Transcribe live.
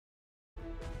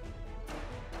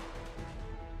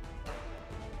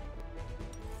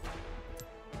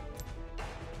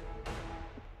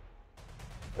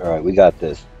Alright, we got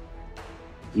this.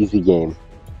 Easy game.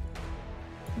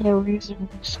 Yeah, we're using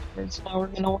these cards now. We're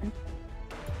gonna win.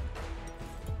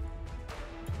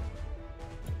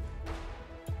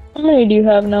 How many do you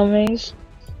have now, Maze?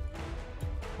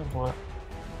 Of what?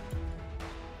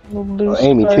 Little Oh, boost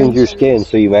Amy, change your cards. skin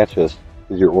so you match us.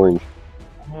 Because you're orange.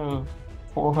 I have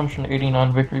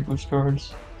 489 victory boost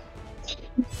cards.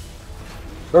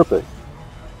 Perfect.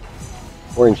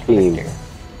 Orange team. Victor.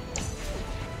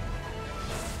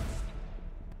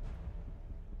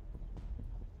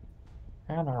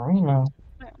 And arena.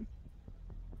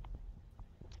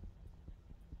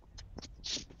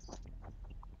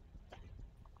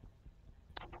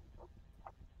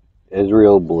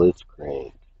 Israel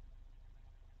Blitzcrank.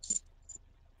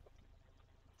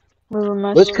 River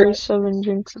Master Blitzcrank. 7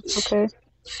 Jinx, it's okay.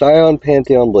 Scion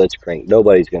Pantheon Blitzcrank.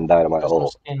 Nobody's gonna die to my There's no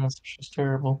ult. skins, it's just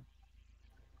terrible.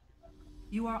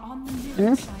 You are on the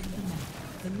middle side of the map.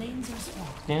 The lanes are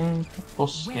swapped. Skin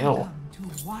equals skill. Welcome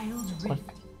to Wild It's like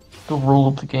Rift. the rule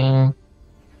of the game.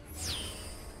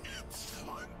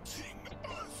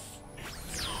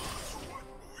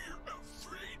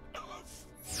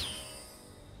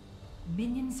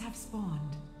 Minions have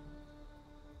spawned.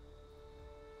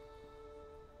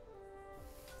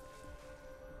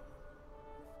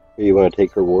 Here, you want to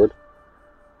take her ward?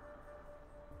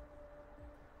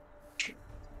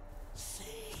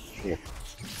 Here.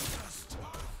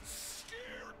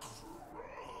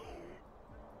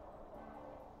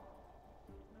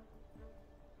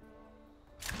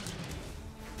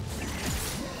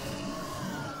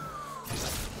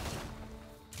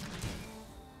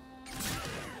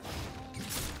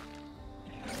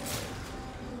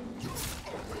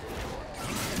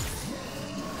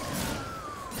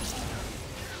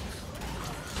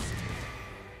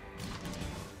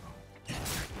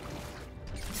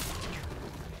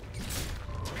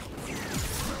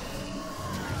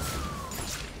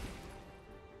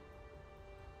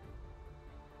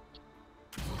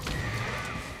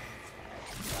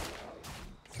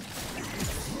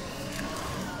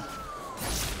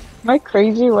 Am I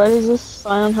crazy? Why does this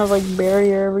Scion have like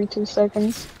barrier every 2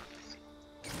 seconds?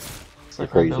 It's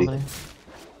like Crazy. an ability.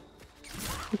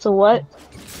 It's a what?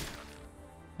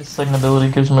 His second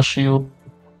ability gives him a shield.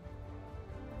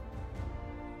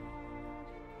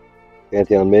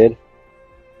 Pantheon mid.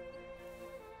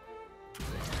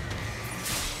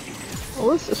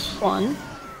 Oh, this is fun.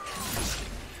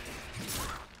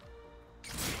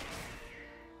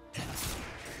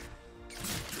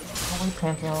 Holy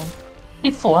Pantheon.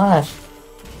 He flashed.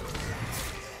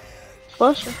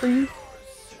 Flush for you.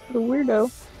 The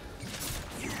weirdo.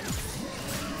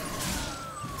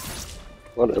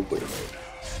 What a weirdo.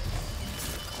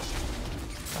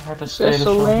 I had to stay Just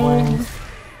to a front lane. lane.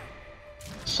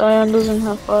 Scion doesn't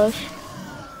have flash.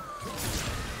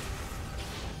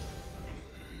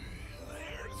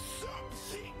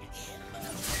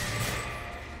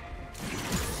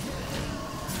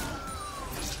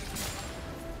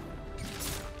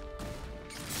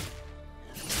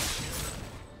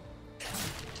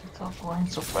 Stop going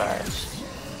so fast.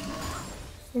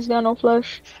 He's got no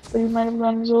flash, but he might have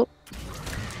gotten his ult.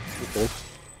 Okay.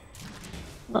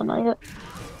 No, not yet.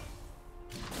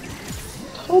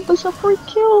 Hope is a free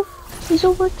kill. He's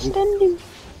overextending.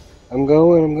 I'm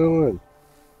going.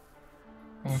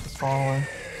 I'm just following.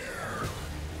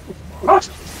 Alright,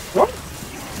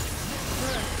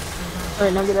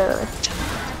 now get out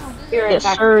of there. You're Yes,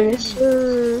 sir. Yes,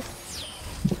 sir.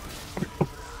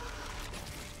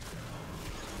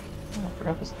 Oh, I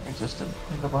forgot this thing existed.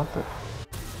 Think about that.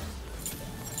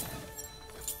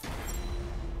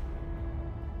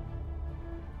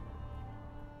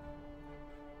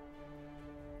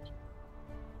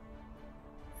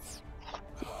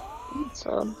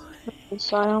 It's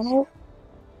Scion ult.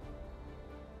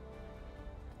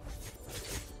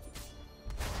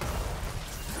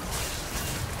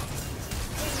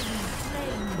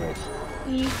 Nice.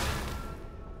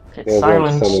 Okay, Yeah,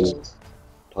 silence. someone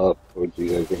top. What do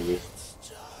you guys gonna do?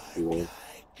 You won.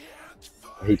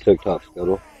 He took top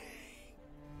scuttle.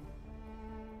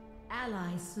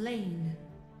 Ally slain.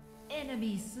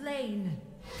 Enemy slain.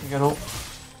 You got ult.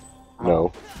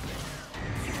 No.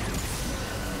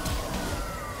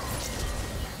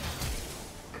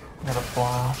 Got a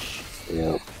flash.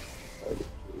 Yeah.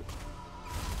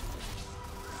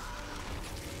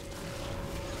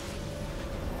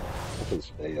 I can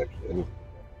stay actually.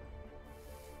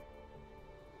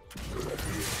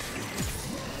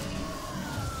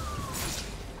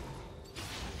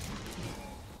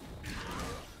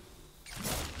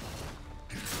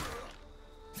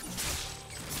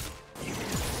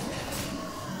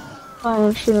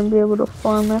 Scion shouldn't be able to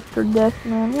farm after death,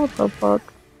 man. What the fuck?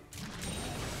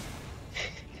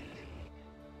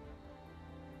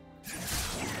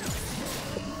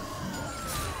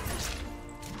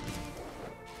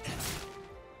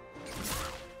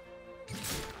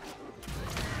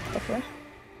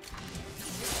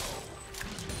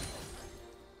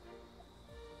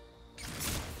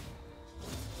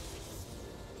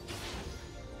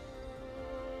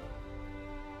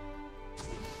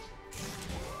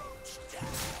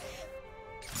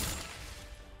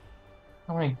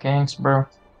 many ganks, bro?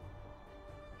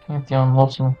 Pantheon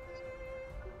loves me.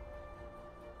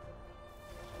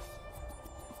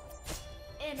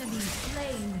 Enemy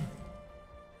slain.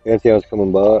 Pantheon's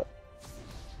coming by.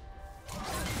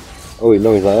 Oh, wait,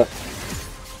 no, he's not.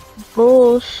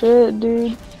 Bullshit,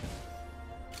 dude. Enemy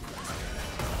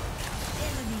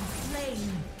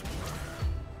slain.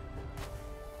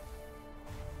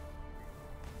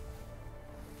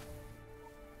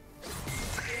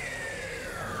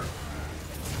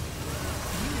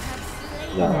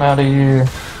 No, I'm out of here.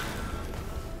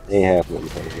 ain't happening.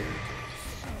 Pantheon.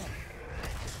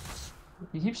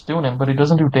 He keeps doing it, but he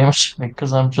doesn't do damage to me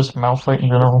because I'm just Malphite in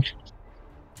general.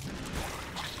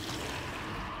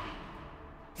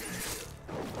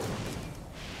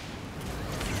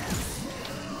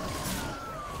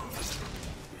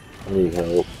 I need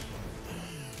help.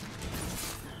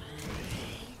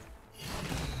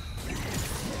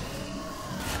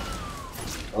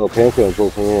 Oh, Pantheon's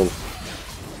ulting in.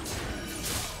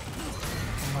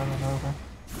 I'm running over.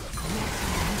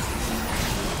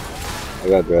 I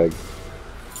got dragged.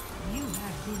 You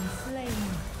have been slain.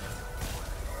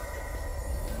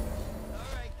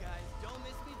 Alright guys, don't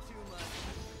miss me too much.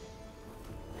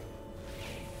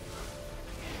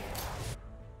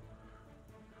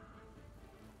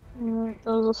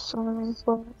 That was a swimming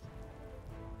pool.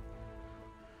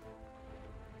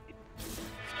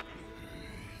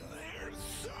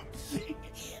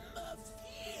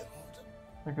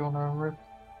 They're going over it.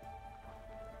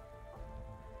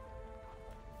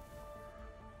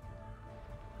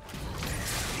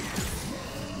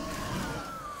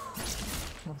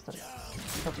 What's that?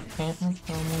 That's a panther on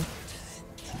me.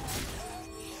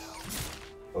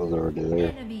 Oh, they're already there.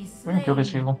 Enemy We can kill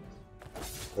these slain. people.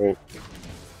 Alright.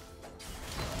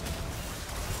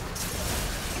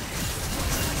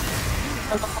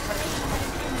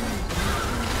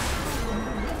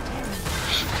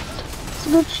 It's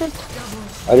good shit.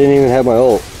 I didn't even have my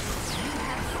ult.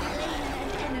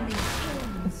 Enemy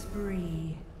killing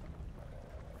spree.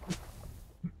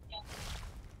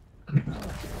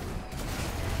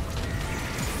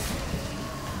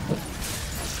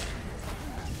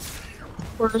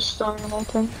 We're just starting the whole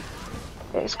thing.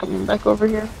 Okay, he's coming back over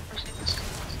here.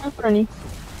 Not Bernie.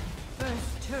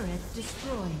 First turret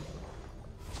destroyed.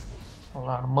 A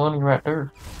lot of money right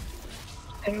there.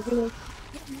 There we go.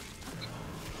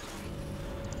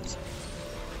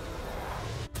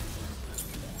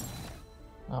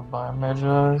 I'll buy a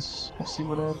Magi's. We'll see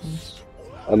what happens.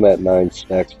 I'm at 9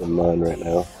 stacks from mine right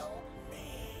now.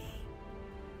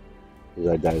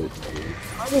 Because I died at 7.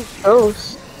 I think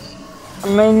close. I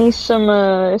may need some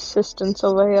assistance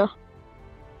over here.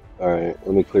 Alright,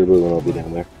 let me clear blue and I'll be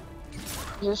down there.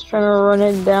 Just trying to run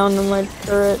it down to my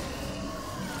turret.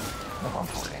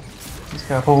 He's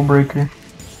got Hole Breaker.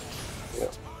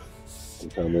 I'm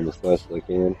coming as fast as I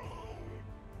can.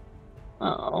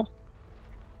 Uh oh.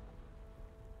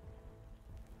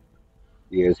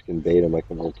 You guys can bait him, I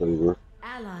can ult over.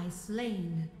 Ally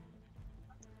slain.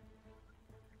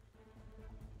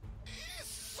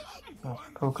 Oh,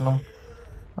 poking him.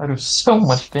 I do so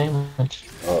much damage.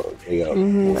 Oh, they got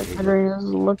That Katarina is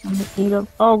looking to eat up.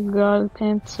 Oh god,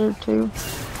 Panther too.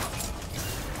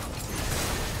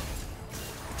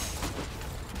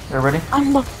 You ready?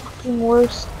 I'm the fucking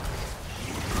worst.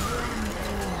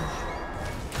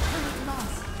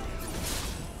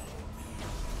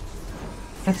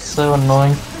 It's so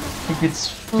annoying. He gets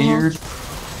feared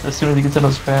as soon as he gets in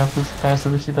his path. As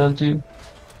passive as he does too.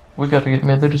 We got to get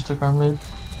mid. They just took our mid.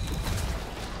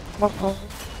 Uh-oh.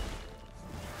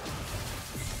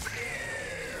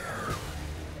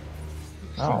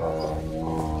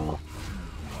 Oh.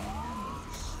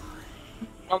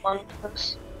 I'm on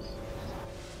first.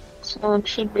 Someone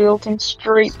should be ulting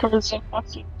straight towards the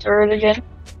fucking turret again.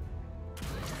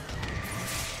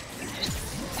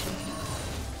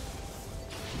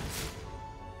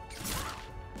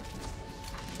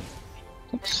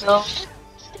 So,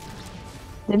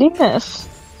 did he miss?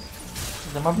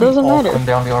 There might be Doesn't all matter. coming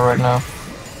down the hill right now.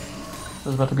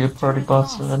 There's about to be a party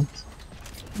boss soon.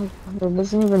 It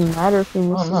doesn't even matter if he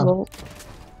misses no. ult.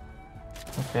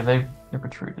 Okay, they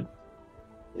retreated.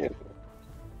 Yeah.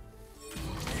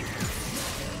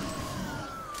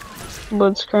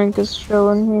 Blitzcrank is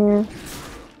chilling here.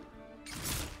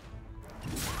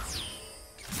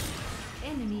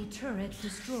 Enemy turret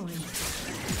destroyed.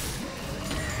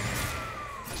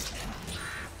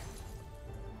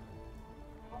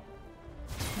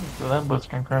 So that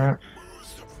Blitzcrank right.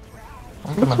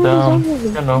 I'm Which coming one is down.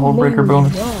 over Got no Hole Breaker there?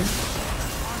 bonus.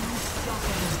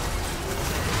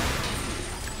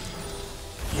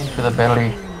 Into the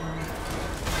belly.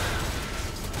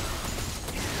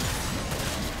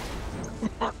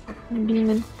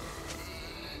 Demon.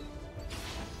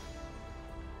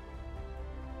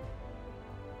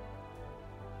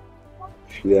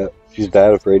 She's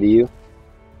that afraid of you?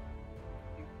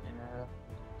 Yeah.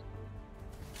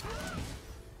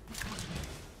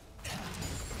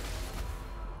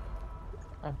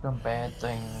 I've done bad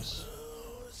things.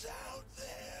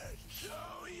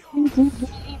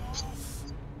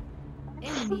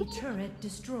 Enemy turret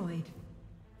destroyed.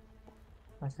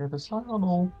 I hear the sound.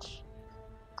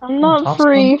 I'm Oh, not top's done.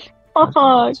 free. Fuck.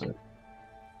 That's it.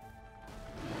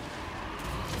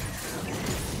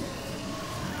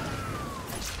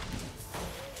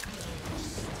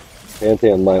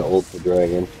 Pantheon might ult the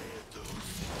dragon.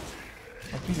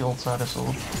 I think the ult side is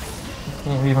old.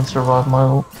 Can't even survive my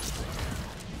ult.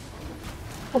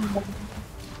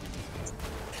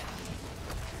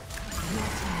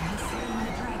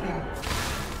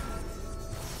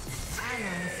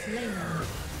 Ally slain.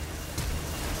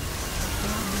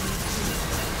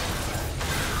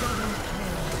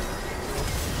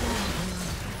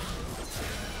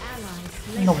 Ally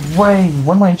slain. No way!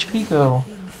 Where'd my HP go?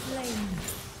 Been slain.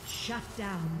 Shut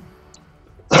down.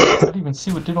 I didn't even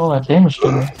see what did all that damage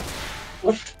to me.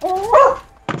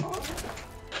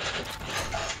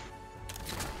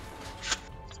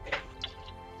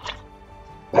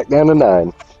 Back down to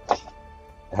 9.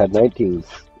 I had 19.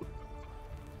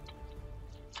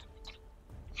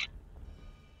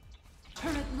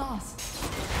 Turret lost.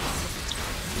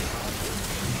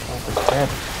 Oh, it's dead.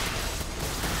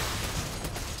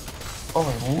 Oh,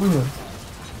 I live.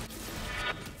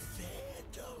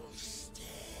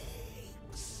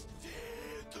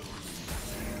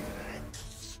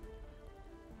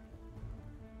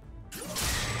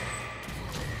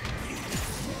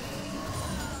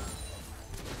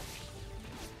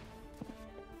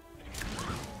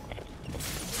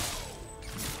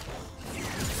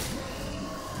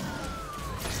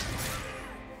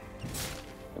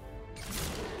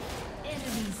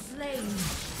 Enemy slain.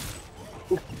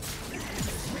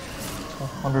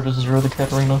 100 to 0 the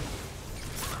Katarina.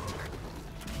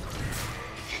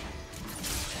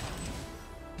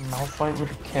 Malfight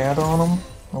with a cat on him?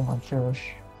 Oh my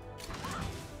gosh.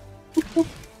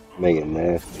 Make it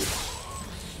nasty.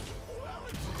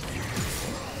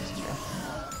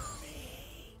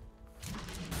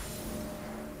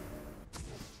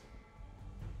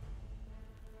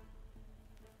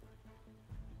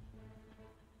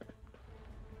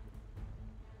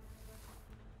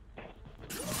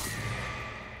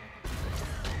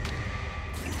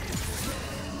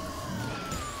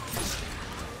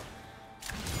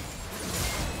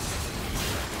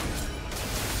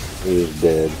 He is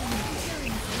dead.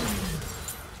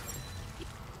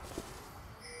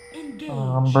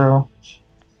 Engage. Bro.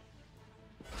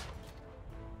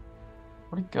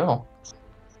 Where'd he go?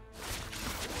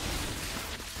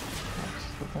 That's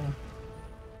the thing.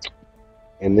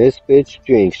 And this bitch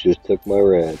Jinx just took my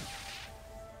red.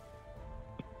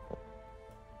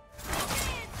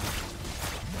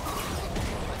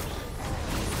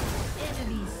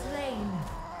 Enemy slain.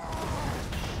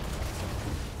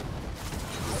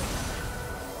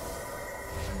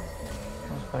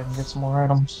 Let's go and get some more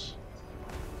items.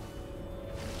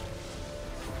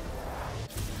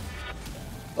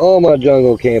 All my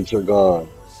jungle camps are gone.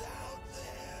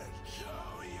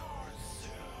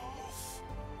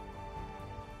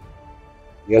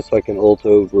 Guess I can ult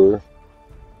over.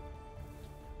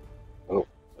 Oh,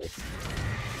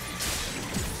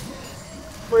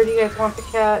 Where do you guys want the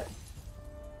cat?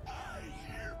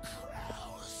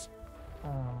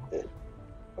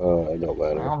 it don't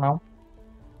I matter. don't know.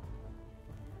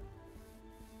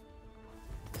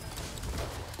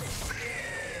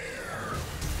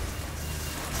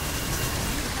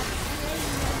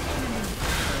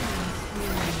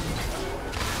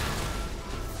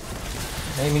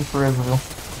 Aiming for Israel.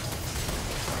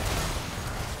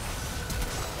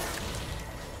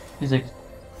 He's like,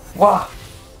 wow!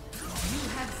 You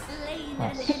have slain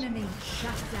Nice. an enemy.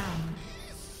 Shut down.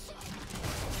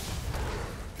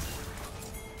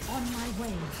 On my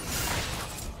way.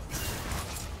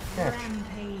 Yeah.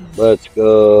 Rampage. Let's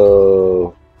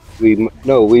go. We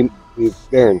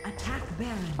Baron. Attack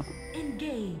Baron.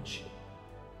 Engage.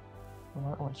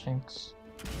 That one stinks.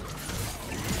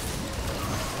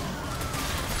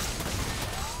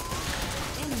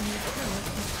 Enemy turret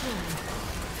destroyed.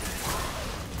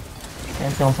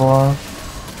 Champion's alive.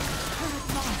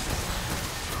 Turret lost.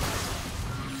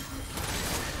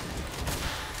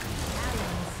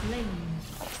 Ally slain.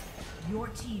 Your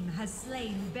team has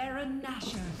slain Baron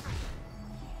Nashor.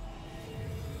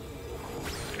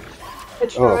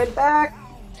 It's right back.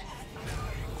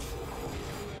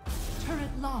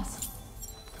 Turret lost.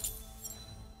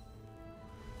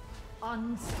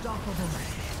 Unstoppable.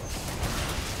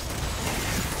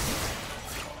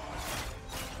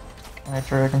 Alright,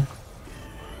 dragon.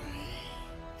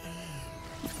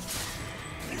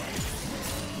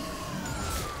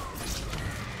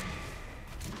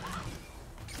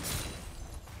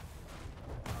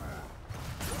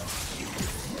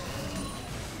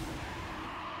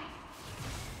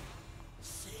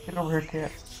 Get over here,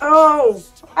 cat. Oh!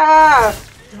 Ah!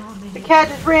 The Dominating. cat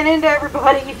just ran into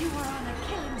everybody. You are on a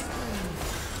killing spree.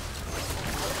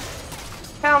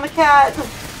 Found the cat.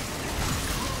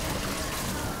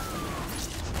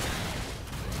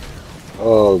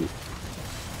 Oh,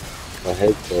 my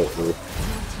headset hurt. Your team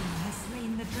has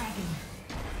slain the dragon.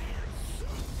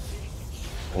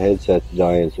 My headset's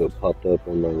dying, so it popped up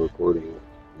on my recording.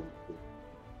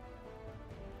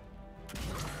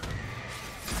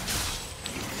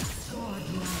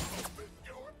 Godlike.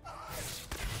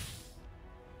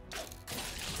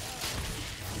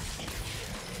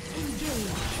 Engage.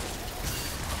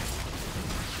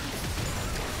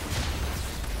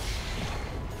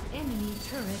 Enemy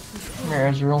turret Come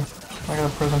here, destroyed. Ezreal. I got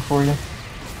a present for you.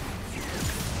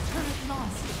 Turret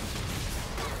lost.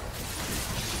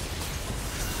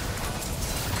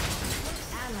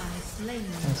 Ally slain.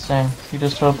 Insane. He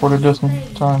just teleported just in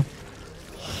time.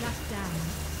 Shut down.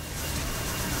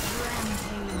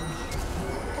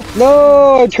 Rampage.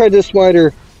 No, I tried to smite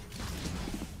her.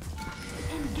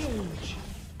 Engage.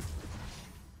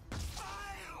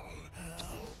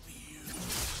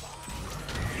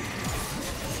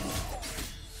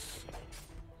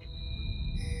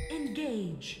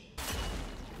 Engage.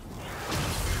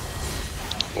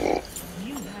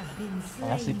 You have been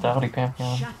Nasty slain. dowdy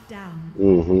Pumpkinhead. Shut down.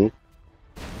 Mm-hmm.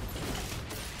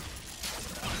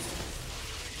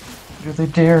 Do they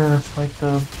dare fight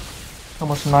the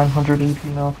almost 900 AP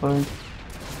now fight?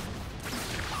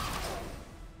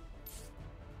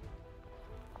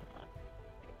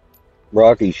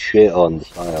 Rocky shit on the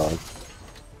Scion.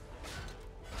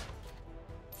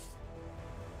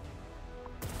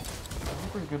 That's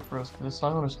pretty good for us, because the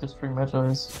Scion is just free meta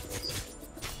is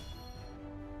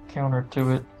counter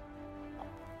to it.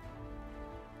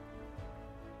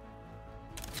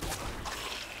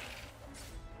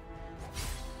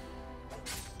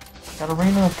 Got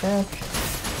arena attached.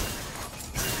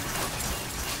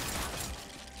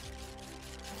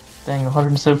 Dang,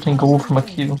 117 gold from a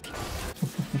Q.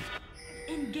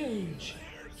 Engage.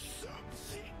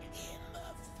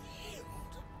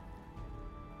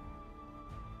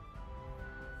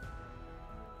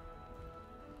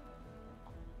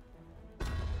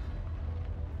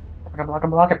 Block it,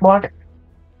 block it, block it.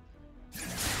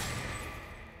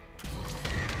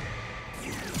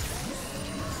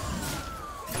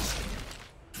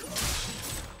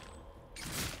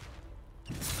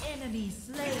 Enemy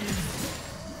slain.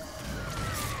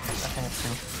 I can't do.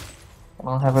 I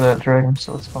don't have it at dragon,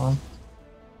 so it's fine.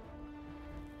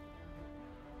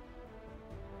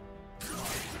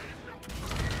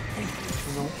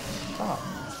 Stop.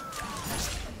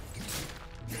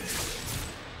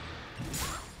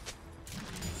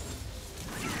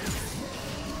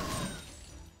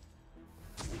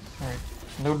 Alright,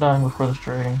 no dying before this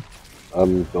dragon.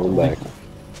 I'm going back.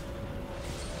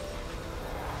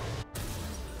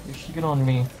 You should get on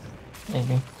me,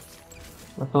 maybe.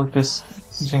 I feel like this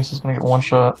Jinx is gonna get one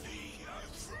shot.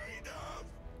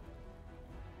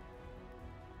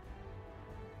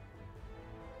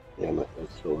 Damn it,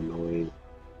 that's so annoying.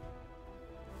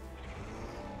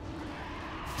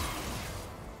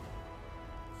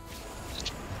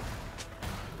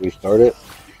 We start it?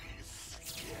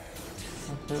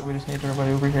 That's it, we just need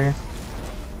everybody over here.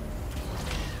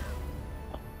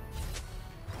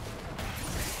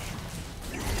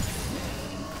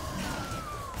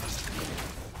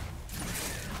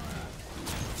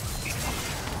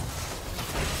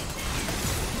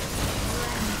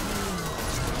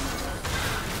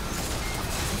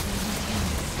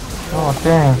 Oh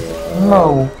damn.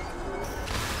 No!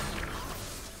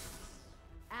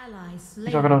 Ally He's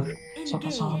slain. not gonna... Engage.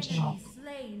 Something.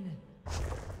 Slain.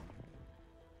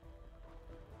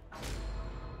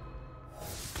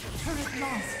 Turret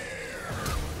lost.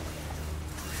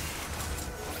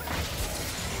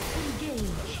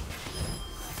 Engage.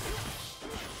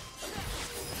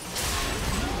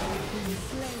 You have been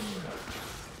slain.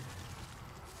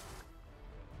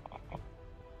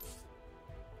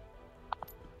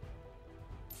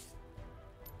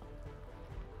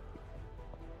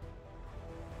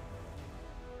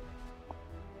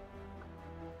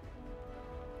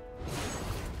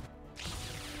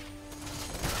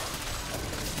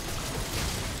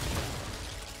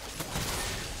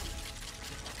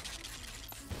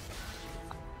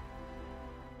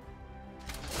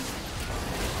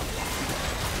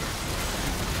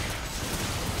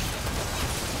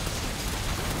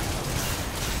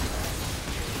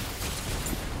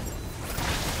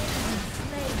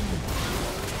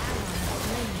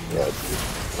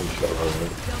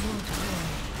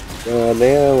 God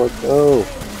damn, let's go.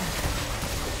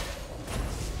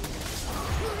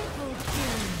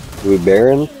 Do we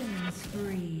Baron?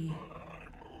 Spree.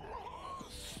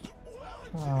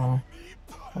 Oh,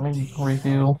 I need to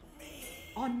reheal.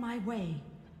 On my way.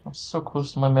 I'm so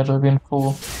close to my meta being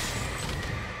full.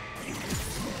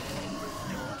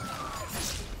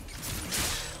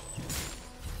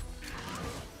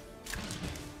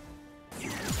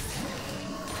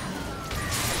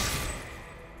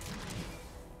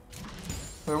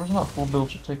 Whoever's not full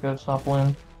build should take that top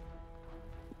lane.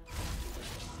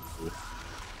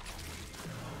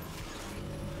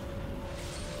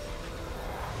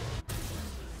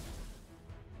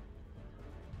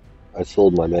 I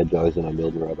sold my Magi's and I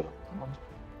milled Rabbit.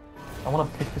 I want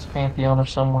to pick this Pantheon or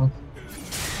someone.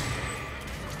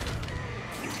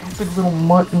 Some big little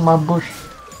mutt in my bush.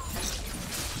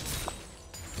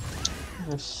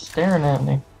 They're staring at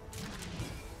me.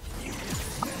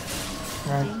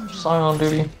 Alright, Scion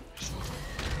duty.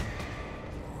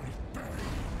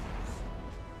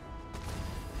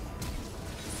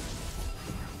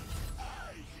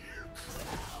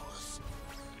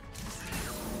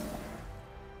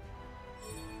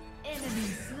 Enemy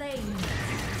slain.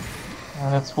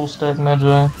 Alright, that's full stack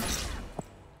Magi.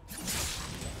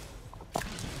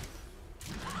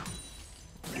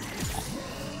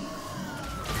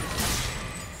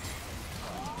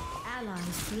 Ally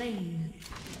slain.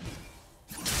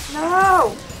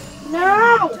 No!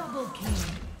 No! Double kill.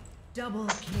 Double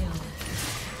kill.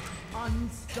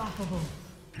 Unstoppable.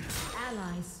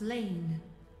 Ally slain.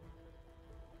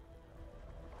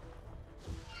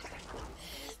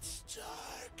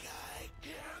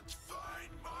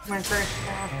 My first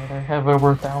staff. Alright, I have over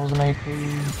 1,000 AP.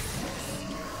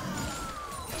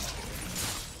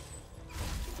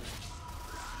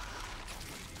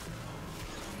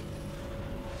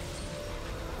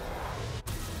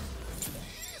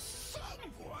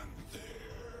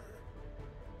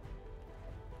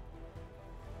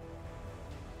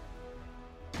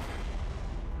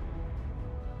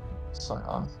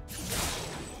 Scion.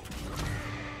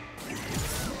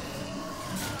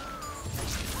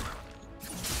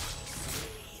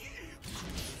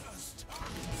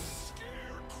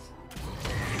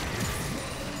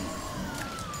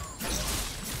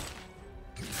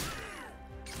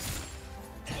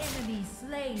 Enemy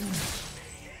slain.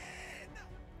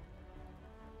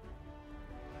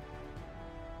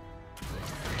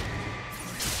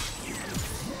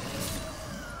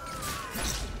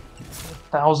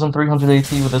 Thousand 300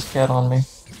 AP with this cat on me.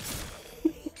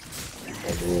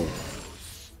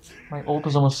 My ult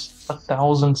is almost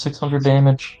 1,600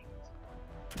 damage.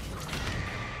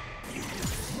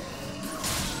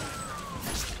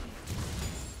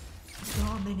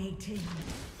 Dominating.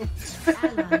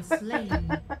 Ally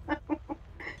slain.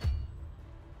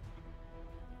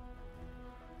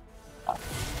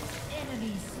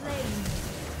 Enemy slain.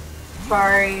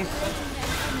 Sorry. Enemy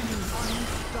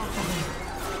unstoppable.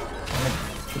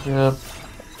 Good job.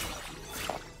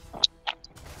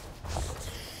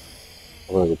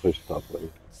 I'm gonna go push top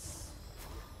lane.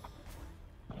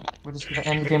 We're just gonna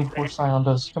end the game before Scion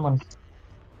does. Come on.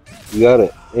 You got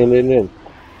it. In.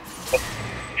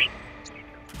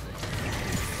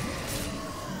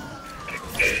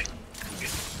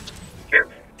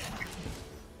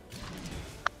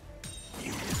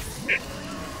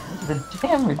 The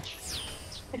damage!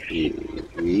 I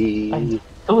We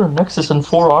killed her Nexus in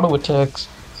 4 auto attacks.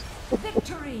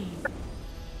 Victory.